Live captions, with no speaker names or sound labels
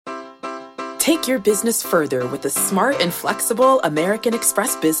Take your business further with the smart and flexible American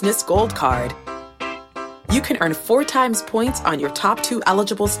Express Business Gold Card. You can earn 4 times points on your top 2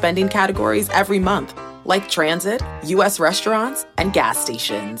 eligible spending categories every month, like transit, U.S. restaurants, and gas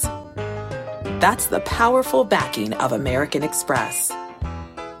stations. That's the powerful backing of American Express.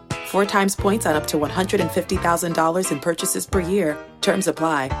 4 times points on up to $150,000 in purchases per year. Terms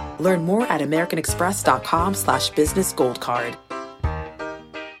apply. Learn more at americanexpress.com/businessgoldcard.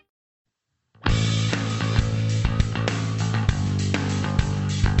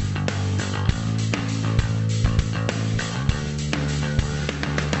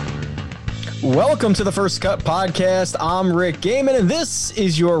 Welcome to the First Cut Podcast. I'm Rick Gaiman, and this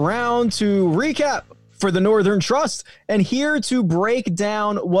is your round to recap for the Northern Trust. And here to break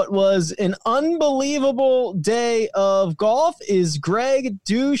down what was an unbelievable day of golf is Greg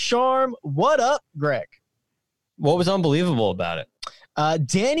Ducharme. What up, Greg? What was unbelievable about it?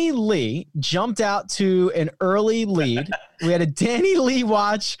 Danny Lee jumped out to an early lead. We had a Danny Lee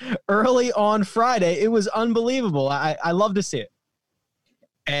watch early on Friday. It was unbelievable. I love to see it.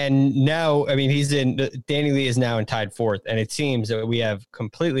 And now, I mean, Danny Lee is now in tied 4th, and it seems that we have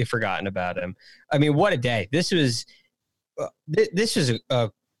completely forgotten about him. I mean, what a day. This was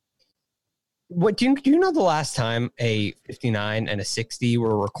what do you know the last time a 59 and a 60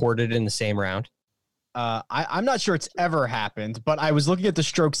 were recorded in the same round? I'm not sure it's ever happened, but I was looking at the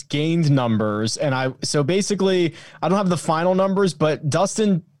strokes gained numbers, and so basically I don't have the final numbers, but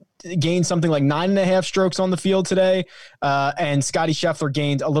Dustin gained something like 9.5 strokes on the field today. And Scottie Scheffler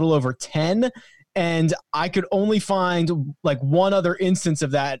gained a little over 10. And I could only find like one other instance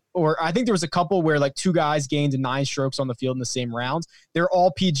of that. Or I think there was a couple where like 2 guys gained 9 strokes on the field in the same round. They're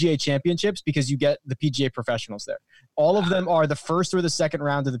all PGA championships because you get the PGA professionals there. All of them are the first or the second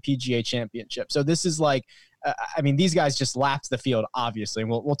round of the PGA championship. So this is like, I mean, these guys just lapped the field, obviously. And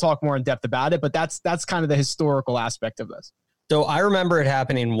we'll talk more in depth about it, but that's kind of the historical aspect of this. So I remember it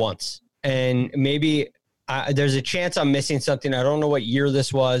happening once, and maybe there's a chance I'm missing something. I don't know what year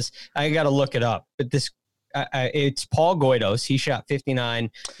this was. I got to look it up. But it's Paul Goydos. He shot 59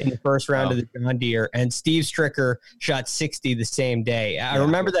 in the first round of the John Deere, and Steve Stricker shot 60 the same day. I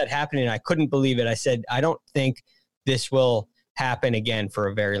remember that happening. I couldn't believe it. I said, I don't think this will happen again for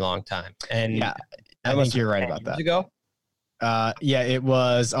a very long time. And yeah, I think you're right about that. Ago? Yeah, it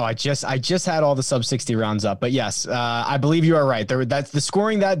was. I just had all the sub 60 rounds up, but yes, I believe you are right. The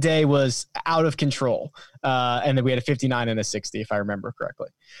scoring that day was out of control, and then we had a 59 and a 60, if I remember correctly.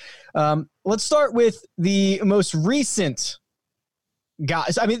 Let's start with the most recent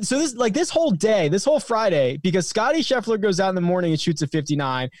guys. I mean, so this whole day, this whole Friday, because Scottie Scheffler goes out in the morning and shoots a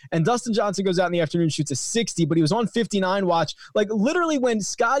 59, and Dustin Johnson goes out in the afternoon and shoots a 60, but he was on 59 watch. Like literally when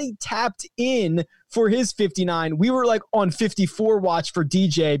Scottie tapped in for his 59, we were like on 54 watch for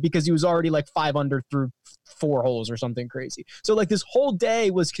DJ because he was already like 5 under through 4 holes or something crazy. So like this whole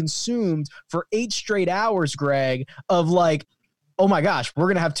day was consumed for 8 straight hours, Greg, of like, oh my gosh, we're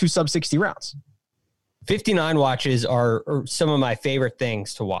going to have 2 sub 60 rounds. 59 watches are some of my favorite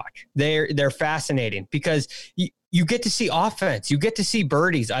things to watch. They're fascinating because you get to see offense. You get to see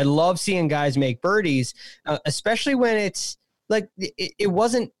birdies. I love seeing guys make birdies, especially when it's like it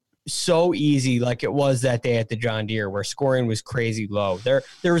wasn't so easy like it was that day at the John Deere where scoring was crazy low. There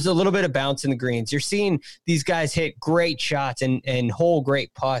was a little bit of bounce in the greens. You're seeing these guys hit great shots and hole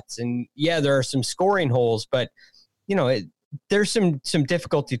great putts. And yeah, there are some scoring holes, but you know, there's some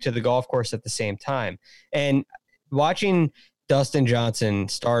difficulty to the golf course at the same time. And watching Dustin Johnson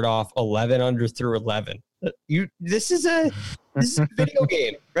start off 11 under through 11, this is a video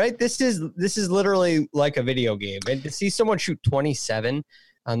game, right? This is literally like a video game. And to see someone shoot 27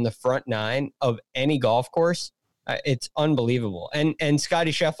 on the front 9 of any golf course, it's unbelievable. And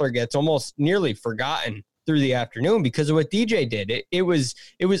Scottie Scheffler gets almost nearly forgotten through the afternoon because of what DJ did. It was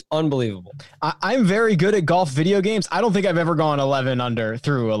unbelievable. I'm very good at golf video games. I don't think I've ever gone 11 under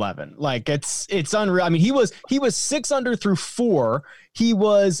through 11. Like it's unreal. I mean, he was 6 under through 4. He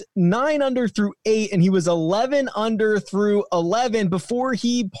was 9 under through 8, and he was 11 under through 11 before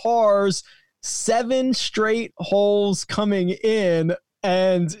he pars 7 straight holes coming in.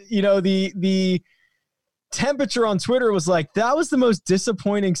 And you know, the temperature on Twitter was like, that was the most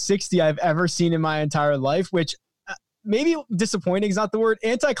disappointing 60 I've ever seen in my entire life, which maybe disappointing is not the word.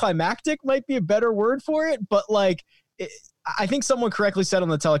 Anticlimactic might be a better word for it. But like, I think someone correctly said on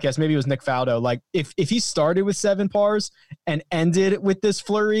the telecast, maybe it was Nick Faldo, like if he started with 7 pars and ended with this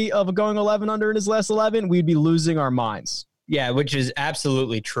flurry of going 11 under in his last 11, we'd be losing our minds. Yeah, which is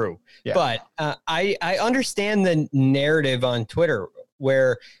absolutely true. Yeah. But I understand the narrative on Twitter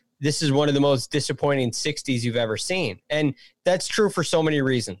where this is one of the most disappointing 60s you've ever seen. And that's true for so many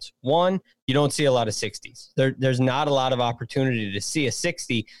reasons. One, you don't see a lot of 60s. There's not a lot of opportunity to see a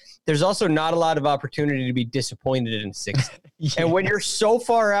 60. There's also not a lot of opportunity to be disappointed in 60. Yeah. And when you're so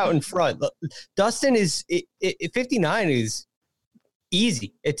far out in front, Dustin is 59 is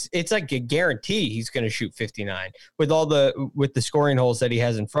easy. It's like a guarantee he's going to shoot 59 with the scoring holes that he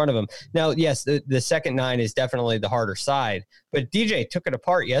has in front of him. Now, yes, the second 9 is definitely the harder side, but DJ took it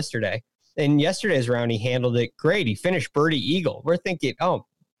apart yesterday. And yesterday's round, he handled it great. He finished birdie eagle. We're thinking, oh,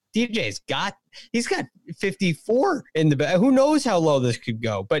 he's got 54 in the back. Who knows how low this could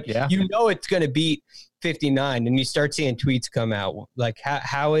go? But yeah, it's going to beat 59. And you start seeing tweets come out like,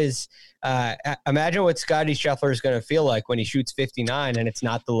 how is imagine what Scottie Scheffler is going to feel like when he shoots 59 and it's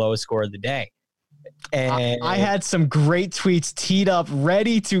not the lowest score of the day. And I had some great tweets teed up,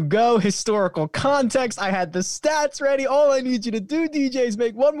 ready to go. Historical context. I had the stats ready. All I need you to do, DJ, is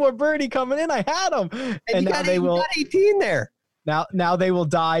make one more birdie coming in. I had them. And now they will. 18 there. Now they will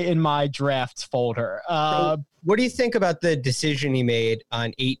die in my drafts folder. So what do you think about the decision he made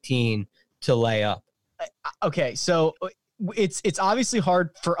on 18 to lay up? Okay, so it's obviously hard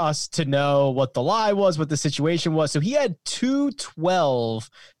for us to know what the lie was, what the situation was. So he had 212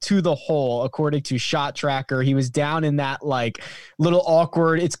 to the hole, according to Shot Tracker. He was down in that like little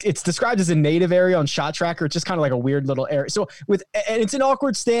awkward. It's described as a native area on Shot Tracker. It's just kind of like a weird little area. So and it's an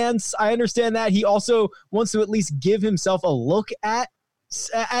awkward stance. I understand that. He also wants to at least give himself a look at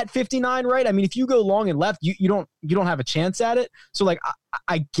 59, right? I mean, if you go long and left, you don't have a chance at it. So like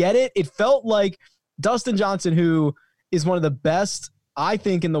I get it. It felt like Dustin Johnson, who is one of the best, I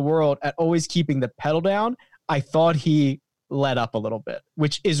think, in the world at always keeping the pedal down. I thought he let up a little bit,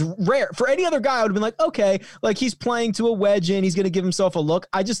 which is rare. For any other guy, I would have been like, okay, like he's playing to a wedge in, he's going to give himself a look.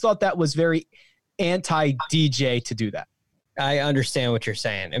 I just thought that was very anti-DJ to do that. I understand what you're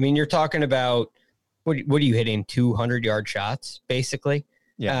saying. I mean, you're talking about, what are you hitting, 200-yard shots, basically?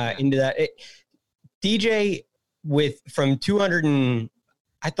 Yeah. Into that. DJ from 200 and,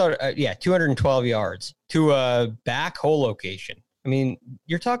 I thought, 212 yards to a back hole location. I mean,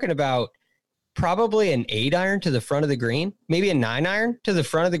 you're talking about probably an 8-iron to the front of the green, maybe a 9-iron to the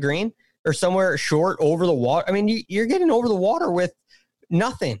front of the green, or somewhere short over the water. I mean, you're getting over the water with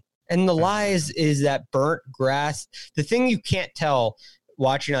nothing. And the lie is that burnt grass. The thing you can't tell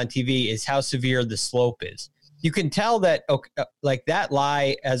watching on TV is how severe the slope is. You can tell that, like that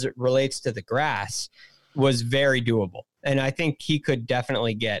lie as it relates to the grass was very doable. And I think he could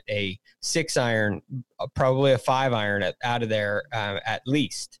definitely get a 6-iron, probably a 5-iron out of there at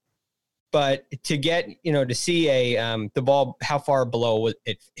least. But to get, to see the ball, how far below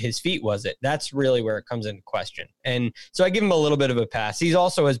his feet was it? That's really where it comes into question. And so I give him a little bit of a pass. He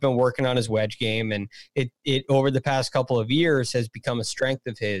also has been working on his wedge game, and it over the past couple of years has become a strength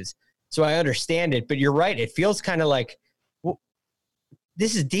of his. So I understand it. But you're right. It feels kind of like, well,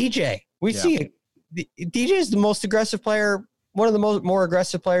 this is DJ. We see it. DJ is the most aggressive player, one of the more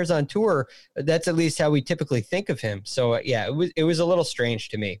aggressive players on tour. That's at least how we typically think of him. So it was a little strange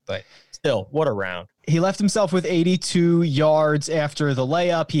to me, but still, what a round. He left himself with 82 yards after the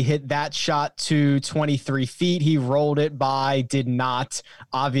layup. He hit that shot to 23 feet. He rolled it by, did not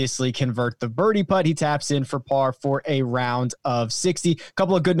obviously convert the birdie putt. He taps in for par for a round of 60. A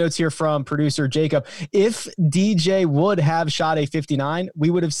couple of good notes here from producer Jacob. If DJ would have shot a 59, we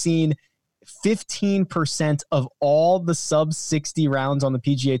would have seen 15% of all the sub 60 rounds on the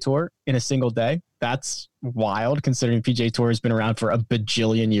PGA Tour in a single day. That's wild, considering PGA Tour has been around for a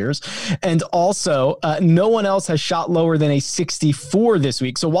bajillion years. And also, no one else has shot lower than a 64 this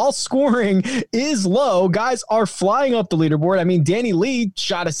week. So while scoring is low, guys are flying up the leaderboard. I mean, Danny Lee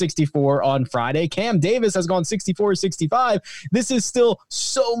shot a 64 on Friday. Cam Davis has gone 64 or 65. This is still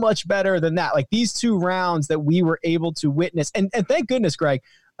so much better than that. Like these two rounds that we were able to witness. And thank goodness, Greg,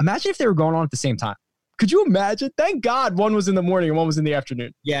 imagine if they were going on at the same time. Could you imagine? Thank God one was in the morning and one was in the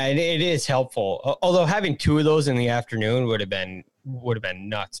afternoon. Yeah, it is helpful. Although having two of those in the afternoon would have been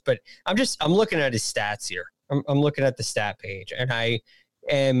nuts. But I'm looking at his stats here. I'm looking at the stat page, and I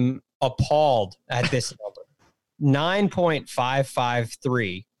am appalled at this number.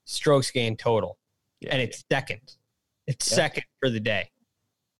 9.553 strokes gained total, and it's second. It's second for the day.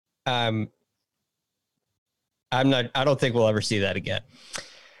 I don't think we'll ever see that again.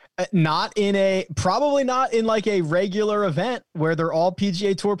 Probably not in like a regular event where they're all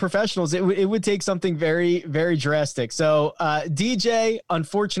PGA Tour professionals. It would take something very, very drastic. So DJ,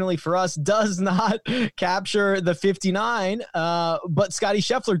 unfortunately for us, does not capture the 59, but Scottie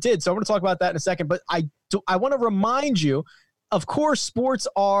Scheffler did. So I'm going to talk about that in a second. But I want to remind you, of course, sports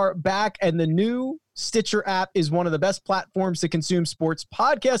are back, and the new Stitcher app is one of the best platforms to consume sports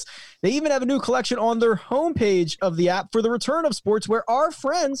podcasts. They even have a new collection on their homepage of the app for the return of sports, where our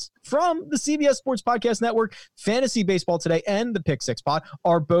friends from the CBS Sports Podcast Network, Fantasy Baseball Today, and the Pick Six Pod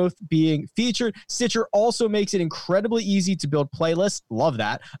are both being featured. Stitcher also makes it incredibly easy to build playlists, love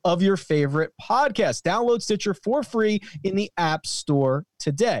that, of your favorite podcasts. Download Stitcher for free in the App Store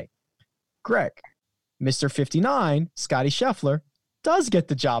today. Greg, Mr. 59, Scottie Scheffler, does get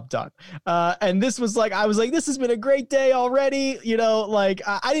the job done. And this was like, I was like, this has been a great day already. You know, like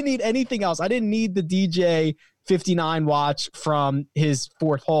I didn't need anything else. I didn't need the DJ 59 watch from his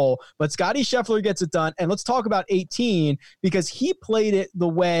fourth hole, but Scottie Scheffler gets it done. And let's talk about 18, because he played it the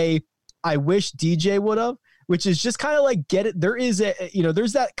way I wish DJ would have, which is just kind of like get it. There is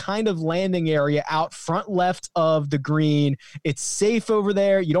there's that kind of landing area out front left of the green. It's safe over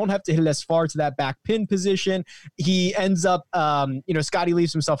there. You don't have to hit it as far to that back pin position. He ends up, Scottie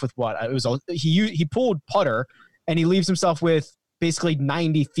leaves himself with what? He pulled putter, and he leaves himself with basically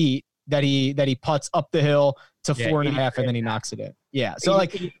 90 feet that he putts up the hill to 4.5, and then he knocks it in. Yeah. So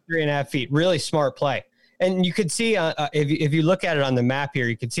like 3.5 feet, really smart play. And you could see, if you look at it on the map here,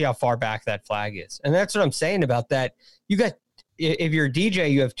 you can see how far back that flag is. And that's what I'm saying about that. You got, if you're a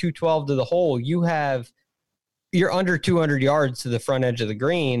DJ, you have 212 to the hole. You're under 200 yards to the front edge of the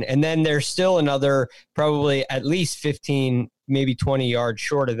green. And then there's still another probably at least 15, maybe 20 yards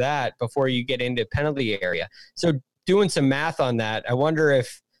short of that before you get into penalty area. So doing some math on that, I wonder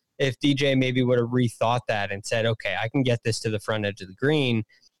if DJ maybe would have rethought that and said, okay, I can get this to the front edge of the green,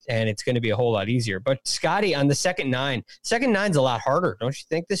 and it's going to be a whole lot easier. But Scottie on the second nine's a lot harder, don't you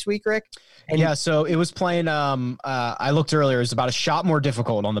think, this week, Rick? And yeah, so it was playing, I looked earlier, it was about a shot more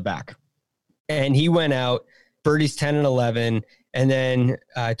difficult on the back. And he went out, birdies 10 and 11, and then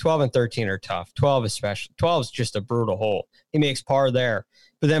 12 and 13 are tough. 12 especially. 12 is just a brutal hole. He makes par there.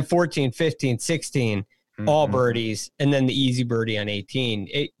 But then 14, 15, 16, all birdies, and then the easy birdie on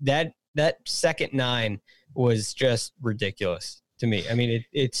 18. That second nine was just ridiculous to me. I mean,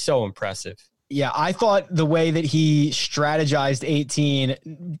 it's so impressive. Yeah, I thought the way that he strategized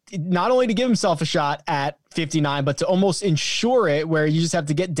 18, not only to give himself a shot at 59, but to almost ensure it, where you just have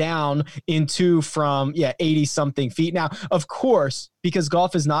to get down into from 80 something feet. Now, of course, because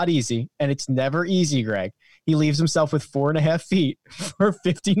golf is not easy, and it's never easy, Greg, he leaves himself with 4.5 feet for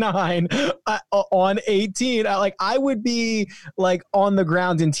 59 on 18. I would be like on the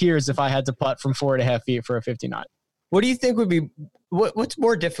ground in tears if I had to putt from 4.5 feet for a 59. What do you think would be what's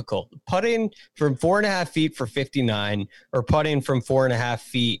more difficult, putting from 4.5 feet for 59 or putting from 4.5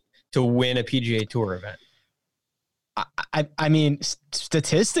 feet to win a PGA Tour event? I mean,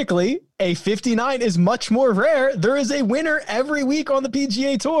 statistically, a 59 is much more rare. There is a winner every week on the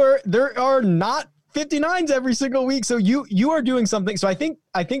PGA Tour. There are not 59s every single week. So you are doing something. So I think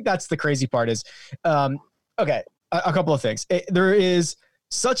that's the crazy part is, okay, a couple of things. There is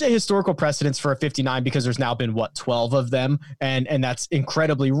such a historical precedence for a 59 because there's now been 12 of them. And that's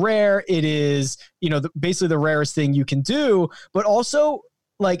incredibly rare. It is, basically the rarest thing you can do, but also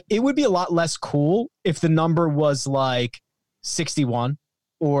like it would be a lot less cool if the number was like 61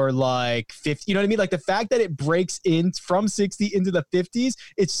 or like 50, you know what I mean? Like the fact that it breaks in from 60 into the 50s,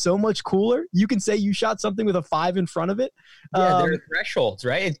 it's so much cooler. You can say you shot something with a 5 in front of it. Yeah, there are thresholds,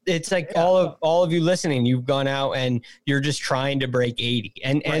 right? It's like all of you listening, you've gone out and you're just trying to break 80.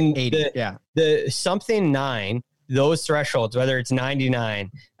 And 80, the something 9, those thresholds, whether it's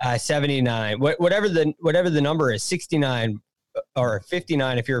 99, 79, whatever the number is, 69 or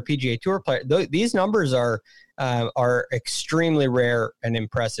 59 if you're a PGA Tour player, these numbers are extremely rare and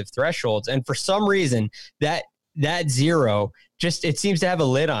impressive thresholds. And for some reason, that zero just, it seems to have a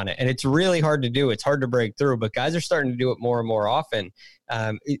lid on it, and it's really hard to do. It's hard to break through, but guys are starting to do it more and more often.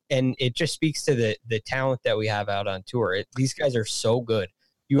 And it just speaks to the talent that we have out on tour. These guys are so good.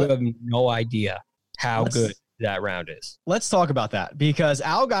 You have no idea how good that round is. Let's talk about that, because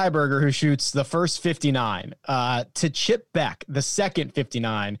Al Geiberger, who shoots the first 59, to Chip Beck, the second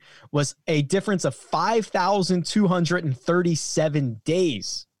 59, was a difference of 5,237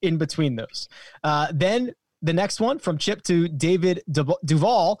 days in between those. Then the next one from Chip to David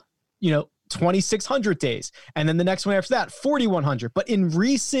Duval, 2,600 days. And then the next one after that, 4,100. But in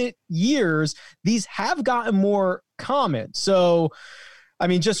recent years, these have gotten more common. So, I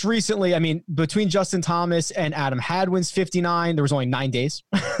mean, just recently, between Justin Thomas and Adam Hadwin's 59, there was only 9 days.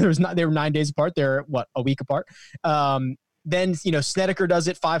 They were 9 days apart. They're a week apart. Then, Snedeker does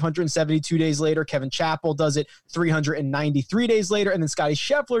it 572 days later. Kevin Chappell does it 393 days later. And then Scottie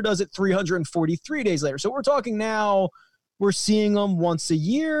Scheffler does it 343 days later. So we're talking now, we're seeing them once a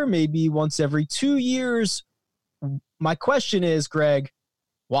year, maybe once every 2 years. My question is, Greg,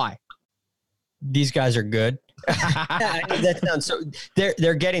 why? These guys are good. That sounds so.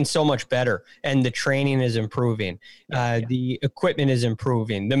 They're getting so much better, and the training is improving. The equipment is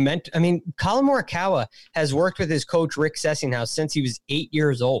improving. Colin Morikawa has worked with his coach Rick Sessinghouse since he was 8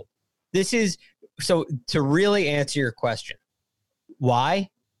 years old. This is so. To really answer your question, why?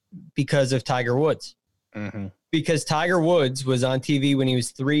 Because of Tiger Woods. Mm-hmm. Because Tiger Woods was on TV when he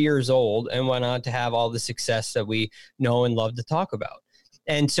was 3 years old and went on to have all the success that we know and love to talk about.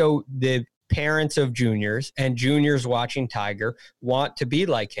 And so the parents of juniors and juniors watching Tiger want to be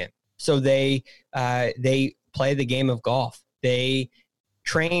like him. So they play the game of golf. They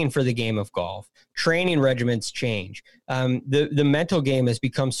train for the game of golf. Training regimens change. The mental game has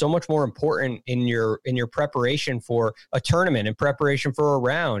become so much more important in your preparation for a tournament and preparation for a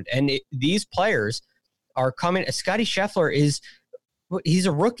round. And these players are coming. Scottie Scheffler he's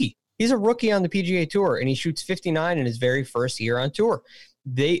a rookie. He's a rookie on the PGA Tour, and he shoots 59 in his very first year on tour.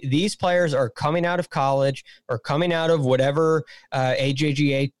 These players are coming out of college or coming out of whatever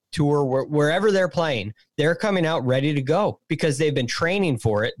AJGA tour, wherever they're playing. They're coming out ready to go because they've been training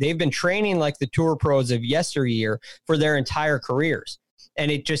for it. They've been training like the tour pros of yesteryear for their entire careers. And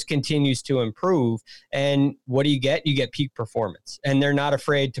it just continues to improve. And what do you get? You get peak performance. And they're not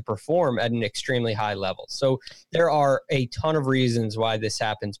afraid to perform at an extremely high level. So there are a ton of reasons why this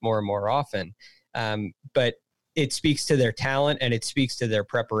happens more and more often. But it speaks to their talent and it speaks to their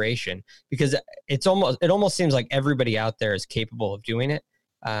preparation, because it almost seems like everybody out there is capable of doing it,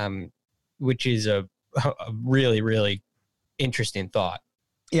 which is a really, really interesting thought.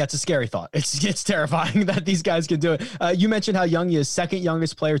 Yeah, it's a scary thought. It's terrifying that these guys can do it. You mentioned how young he is, second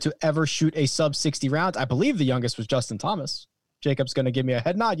youngest player to ever shoot a sub 60 rounds. I believe the youngest was Justin Thomas. Jacob's going to give me a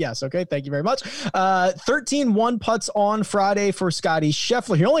head nod. Yes. Okay. Thank you very much. 13 one putts on Friday for Scottie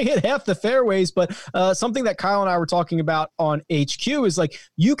Scheffler. He only hit half the fairways, but something that Kyle and I were talking about on HQ is like,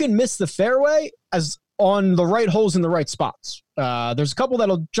 you can miss the fairway as on the right holes in the right spots. There's a couple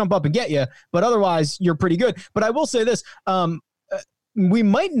that'll jump up and get you, but otherwise you're pretty good. But I will say this, we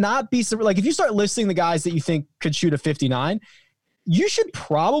might not be like, if you start listing the guys that you think could shoot a 59, you should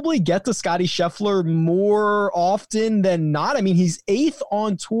probably get to Scottie Scheffler more often than not. I mean, he's 8th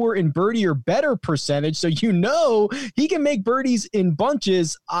on tour in birdie or better percentage. So, he can make birdies in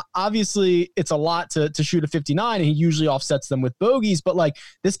bunches. Obviously it's a lot to shoot a 59, and he usually offsets them with bogeys, but like,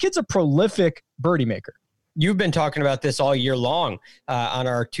 this kid's a prolific birdie maker. You've been talking about this all year long on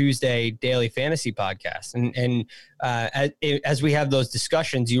our Tuesday daily fantasy podcast. And as we have those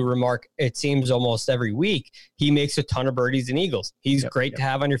discussions, you remark, it seems almost every week, he makes a ton of birdies and eagles. He's great to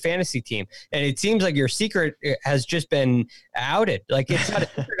have on your fantasy team. And it seems like your secret has just been outed. Like, it's not a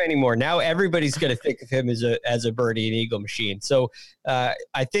secret anymore. Now everybody's going to think of him as a birdie and eagle machine. So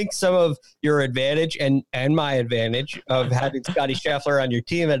I think some of your advantage and my advantage of having Scottie Scheffler on your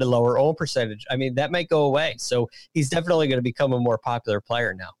team at a lower own percentage, I mean, that might go away. So he's definitely going to become a more popular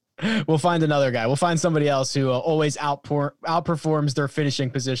player now. We'll find another guy. We'll find somebody else who always outperforms their finishing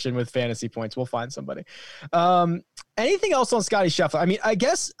position with fantasy points. We'll find somebody. Anything else on Scottie Scheffler? I mean, I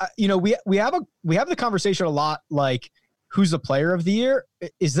guess, we have the conversation a lot, like, who's the player of the year?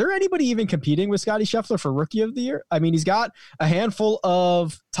 Is there anybody even competing with Scottie Scheffler for rookie of the year? I mean, he's got a handful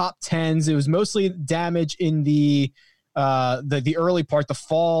of top 10s. It was mostly damage in the early part, the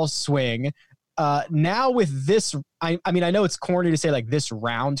fall swing. Now with this, I mean, I know it's corny to say like this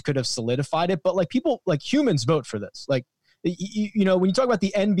round could have solidified it, but like people, like humans vote for this. Like, when you talk about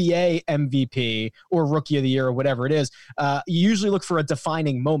the NBA MVP or rookie of the year or whatever it is, you usually look for a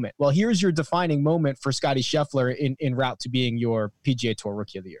defining moment. Well, here's your defining moment for Scottie Scheffler in route to being your PGA Tour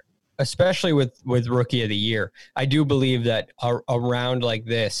rookie of the year. Especially with rookie of the year. I do believe that a round like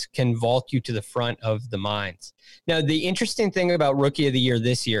this can vault you to the front of the minds. Now, the interesting thing about rookie of the year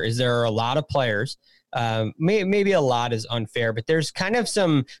this year is there are a lot of players. Maybe a lot is unfair, but there's kind of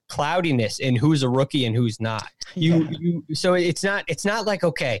some cloudiness in who's a rookie and who's not. So it's not like,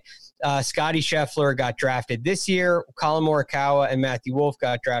 okay, Scottie Scheffler got drafted this year, Colin Morikawa and Matthew Wolff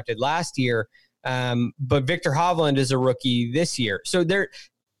got drafted last year, but Victor Hovland is a rookie this year. So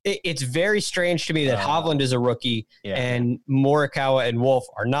it's very strange to me that Hovland is a rookie and Morikawa and Wolff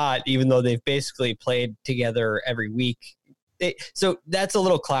are not, even though they've basically played together every week. So that's a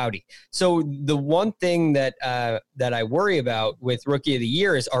little cloudy. So the one thing that I worry about with rookie of the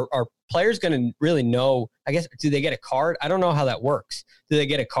year is are players going to really know, I guess, do they get a card? I don't know how that works. Do they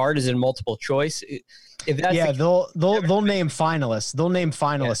get a card? Is it multiple choice? If that's they'll name finalists. They'll name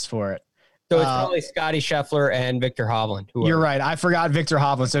finalists for it. So it's probably Scottie Scheffler and Victor Hovland. You're right. I forgot Victor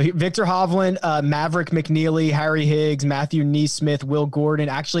Hovland. So Victor Hovland, Maverick McNeely, Harry Higgs, Matthew Neesmith, Will Gordon,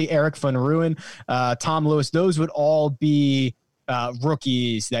 actually Eric Van Rooyen, Tom Lewis. Those would all be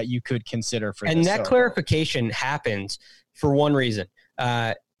rookies that you could consider for this. And that clarification happens for one reason,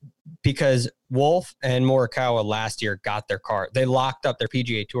 because Wolf and Morikawa last year got their card. They locked up their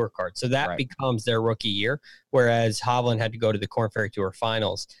PGA Tour card. So that becomes their rookie year, whereas Hovland had to go to the Korn Ferry Tour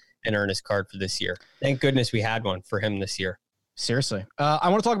finals and earn his card for this year. Thank goodness we had one for him this year. Seriously. I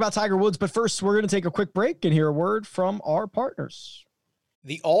want to talk about Tiger Woods, but first we're going to take a quick break and hear a word from our partners.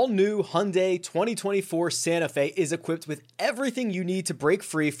 The all-new Hyundai 2024 Santa Fe is equipped with everything you need to break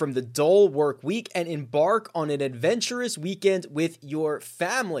free from the dull work week and embark on an adventurous weekend with your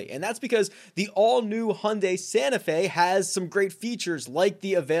family. And that's because the all-new Hyundai Santa Fe has some great features like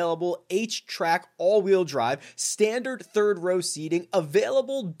the available H-Track all-wheel drive, standard third-row seating,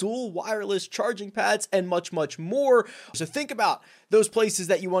 available dual wireless charging pads, and much, much more. So think about those places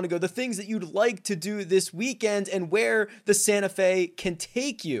that you want to go, the things that you'd like to do this weekend, and where the Santa Fe can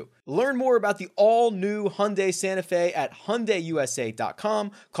take you. Learn more about the all-new Hyundai Santa Fe at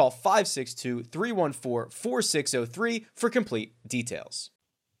HyundaiUSA.com. Call 562-314-4603 for complete details.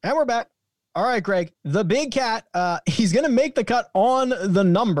 And we're back. All right, Greg, the big cat, he's going to make the cut on the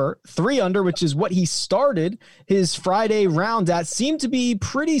number 3 under, which is what he started his Friday round at. Seemed to be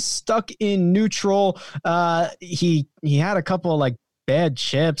pretty stuck in neutral. He had a couple of like bad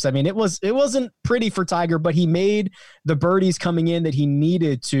chips. I mean, it wasn't pretty for Tiger, but he made the birdies coming in that he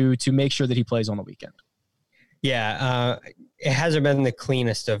needed to make sure that he plays on the weekend. Yeah, it hasn't been the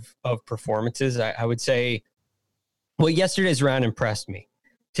cleanest of performances. I would say, well, yesterday's round impressed me.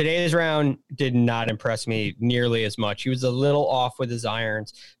 Today's round did not impress me nearly as much. He was a little off with his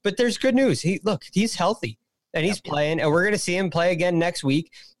irons, but there's good news. He's healthy and he's playing, and we're going to see him play again next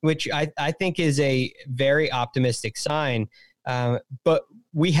week, which I think is a very optimistic sign. But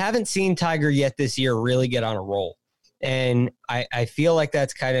we haven't seen Tiger yet this year really get on a roll. And I feel like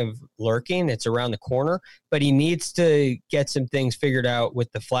that's kind of lurking. It's around the corner, but he needs to get some things figured out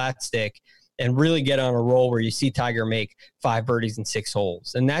with the flat stick and really get on a roll where you see Tiger make 5 birdies in 6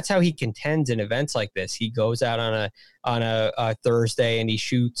 holes. And that's how he contends in events like this. He goes out on a Thursday and he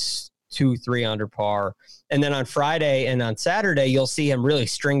shoots 2-3 under par. And then on Friday and on Saturday, you'll see him really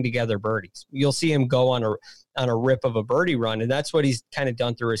string together birdies. You'll see him go on a rip of a birdie run. And that's what he's kind of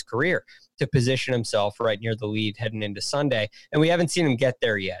done through his career to position himself right near the lead heading into Sunday. And we haven't seen him get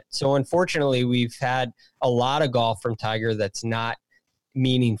there yet. So unfortunately, we've had a lot of golf from Tiger that's not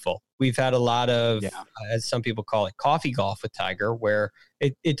meaningful. We've had a lot of, as some people call it, coffee golf with Tiger, where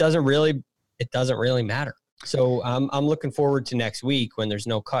it doesn't really matter. So I'm looking forward to next week when there's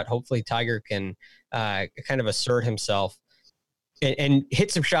no cut. Hopefully Tiger can kind of assert himself and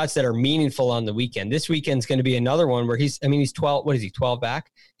hit some shots that are meaningful on the weekend. This weekend's going to be another one where he's 12. What is he? 12 back?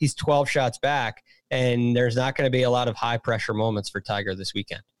 He's 12 shots back, and there's not going to be a lot of high pressure moments for Tiger this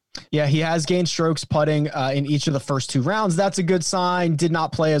weekend. Yeah, he has gained strokes putting in each of the first 2 rounds. That's a good sign. Did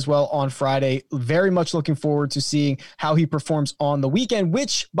not play as well on Friday. Very much looking forward to seeing how he performs on the weekend,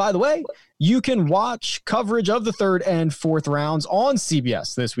 which, by the way, you can watch coverage of the 3rd and 4th rounds on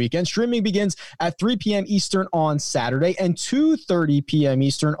CBS this weekend. Streaming begins at 3 p.m. Eastern on Saturday and 2:30 p.m.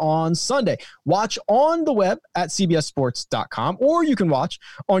 Eastern on Sunday. Watch on the web at cbssports.com, or you can watch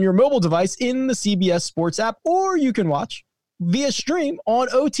on your mobile device in the CBS Sports app, or you can watch via stream on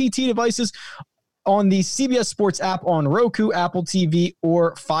OTT devices on the CBS Sports app on Roku, Apple TV,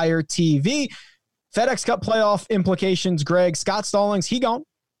 or Fire TV. FedEx Cup playoff implications, Greg. Scott Stallings, he gone.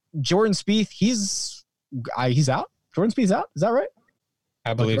 Jordan Spieth, he's out. Jordan Spieth's out. Is that right?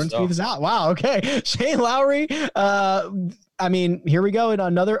 I believe Jordan so. Spieth is out. Wow. Okay. Shane Lowry. Here we go in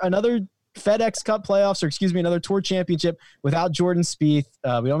another FedEx Cup playoffs, or excuse me, another Tour Championship without Jordan Spieth.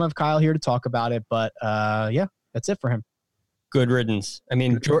 We don't have Kyle here to talk about it, but that's it for him. Good riddance. I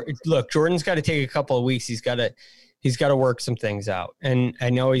mean, Jordan's got to take a couple of weeks. He's got to work some things out. And I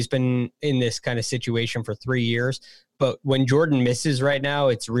know he's been in this kind of situation for 3 years, but when Jordan misses right now,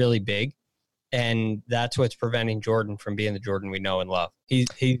 it's really big. And that's what's preventing Jordan from being the Jordan we know and love. He's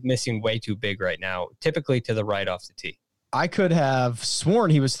missing way too big right now, typically to the right off the tee. I could have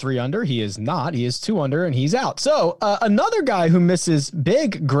sworn he was 3 under. He is not. He is 2 under, and he's out. So another guy who misses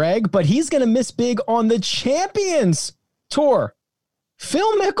big, Greg, but he's going to miss big on the Champions Tour.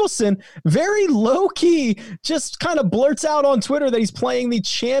 Phil Mickelson, very low-key, just kind of blurts out on Twitter that he's playing the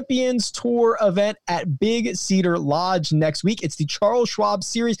Champions Tour event at Big Cedar Lodge next week. It's the Charles Schwab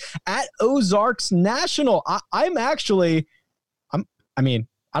Series at Ozarks National. I don't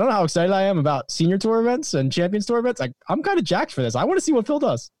know how excited I am about Senior Tour events and Champions Tour events. I'm kind of jacked for this. I want to see what Phil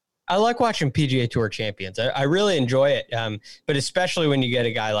does. I like watching PGA Tour champions. I really enjoy it, but especially when you get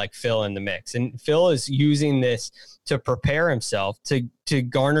a guy like Phil in the mix. And Phil is using this to prepare himself to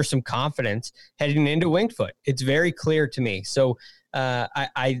garner some confidence heading into Winged Foot. It's very clear to me. So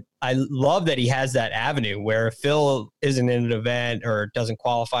I love that he has that avenue where if Phil isn't in an event or doesn't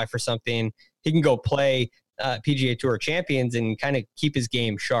qualify for something, he can go play PGA Tour champions and kind of keep his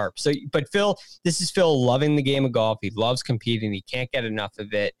game sharp. So, but this is Phil loving the game of golf. He loves competing. He can't get enough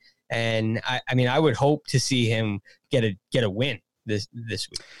of it. And I mean, I would hope to see him get a win this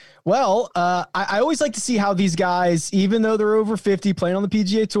week. Well, I always like to see how these guys, even though they're over 50 playing on the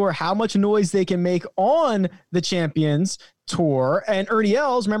PGA Tour, how much noise they can make on the Champions Tour. And Ernie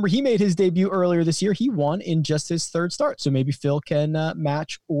Els, remember, he made his debut earlier this year. He won in just his third start. So maybe Phil can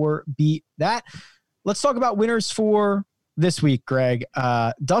match or beat that. Let's talk about winners for this week, Greg.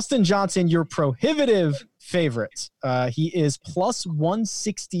 Dustin Johnson, your prohibitive favorite. He is plus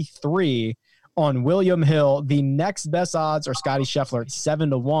 163 on William Hill. The next best odds are Scottie Scheffler at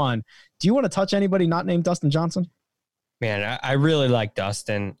 7-1. Do you want to touch anybody not named Dustin Johnson? Man, I really like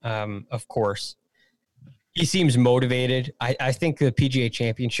Dustin. Of course, he seems motivated. I think the PGA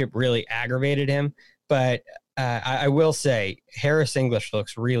Championship really aggravated him, but I will say Harris English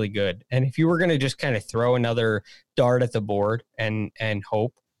looks really good. And if you were going to just kind of throw another dart at the board and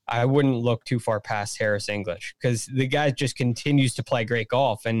hope, I wouldn't look too far past Harris English because the guy just continues to play great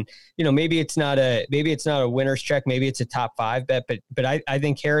golf. And, you know, maybe it's not a winner's check. Maybe it's a top 5 bet, but I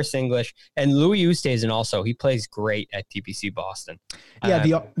think Harris English and Louis Oosthuizen also, he plays great at TPC Boston.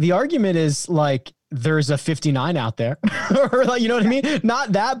 Yeah. The argument is like, there's a 59 out there or like, you know what I mean?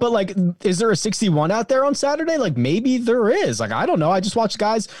 Not that, but like, is there a 61 out there on Saturday? Like maybe there is. Like, I don't know. I just watched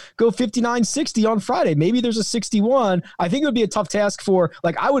guys go 59, 60 on Friday. Maybe there's a 61. I think it would be a tough task for,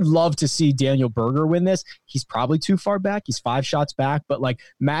 like, I would love to see Daniel Berger win this. He's probably too far back. He's 5 shots back, but like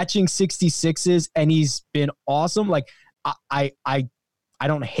matching 66s and he's been awesome. Like I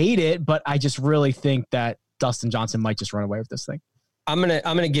don't hate it, but I just really think that Dustin Johnson might just run away with this thing. I'm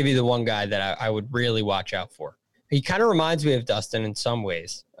gonna give you the one guy that I would really watch out for. He kind of reminds me of Dustin in some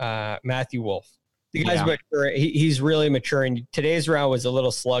ways. Matthew Wolff. The guy's mature. He's really mature. And today's round was a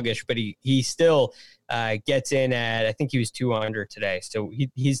little sluggish, but he still gets in at, I think he was 2 under today. So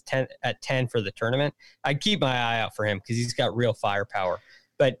he's 10 for the tournament. I'd keep my eye out for him because he's got real firepower.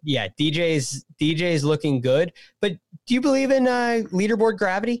 But yeah, DJ's looking good. But do you believe in leaderboard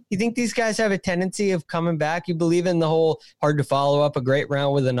gravity? You think these guys have a tendency of coming back? You believe in the whole hard to follow up a great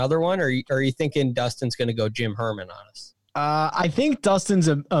round with another one? Or are you thinking Dustin's going to go Jim Herman on us? I think Dustin's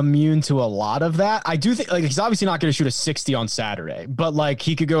immune to a lot of that. I do think, like, he's obviously not going to shoot a 60 on Saturday, but like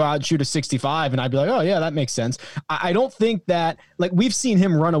he could go out and shoot a 65 and I'd be like, oh yeah, that makes sense. I don't think that, like, we've seen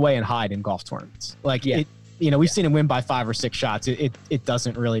him run away and hide in golf tournaments. Like, yeah. We've seen him win by 5 or 6 shots. It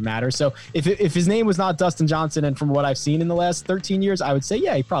doesn't really matter. So if his name was not Dustin Johnson, and from what I've seen in the last 13 years, I would say,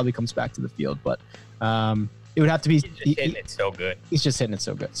 yeah, he probably comes back to the field. But it would have to be. He's just hitting it so good. He's just hitting it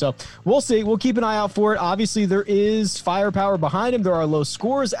so good. So we'll see. We'll keep an eye out for it. Obviously, there is firepower behind him. There are low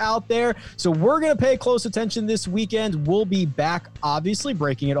scores out there. So we're going to pay close attention this weekend. We'll be back, obviously,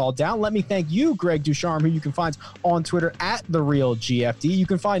 breaking it all down. Let me thank you, Greg Ducharme, who you can find on Twitter at @TheRealGFD. You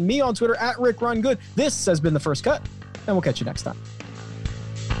can find me on Twitter at @RickRunGood. This has been The First Cut, and we'll catch you next time.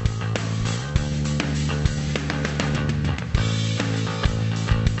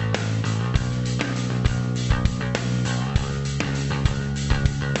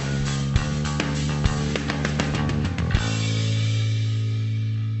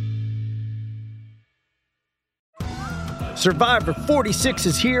 Survivor 46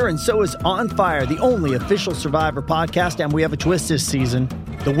 is here, and so is On Fire, the only official Survivor podcast, and we have a twist this season.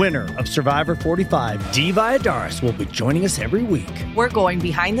 The winner of Survivor 45, Dee Valladares, will be joining us every week. We're going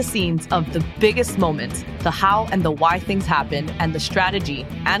behind the scenes of the biggest moments, the how and the why things happen, and the strategy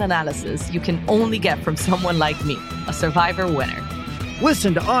and analysis you can only get from someone like me, a Survivor winner.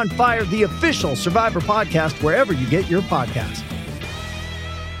 Listen to On Fire, the official Survivor podcast, wherever you get your podcasts.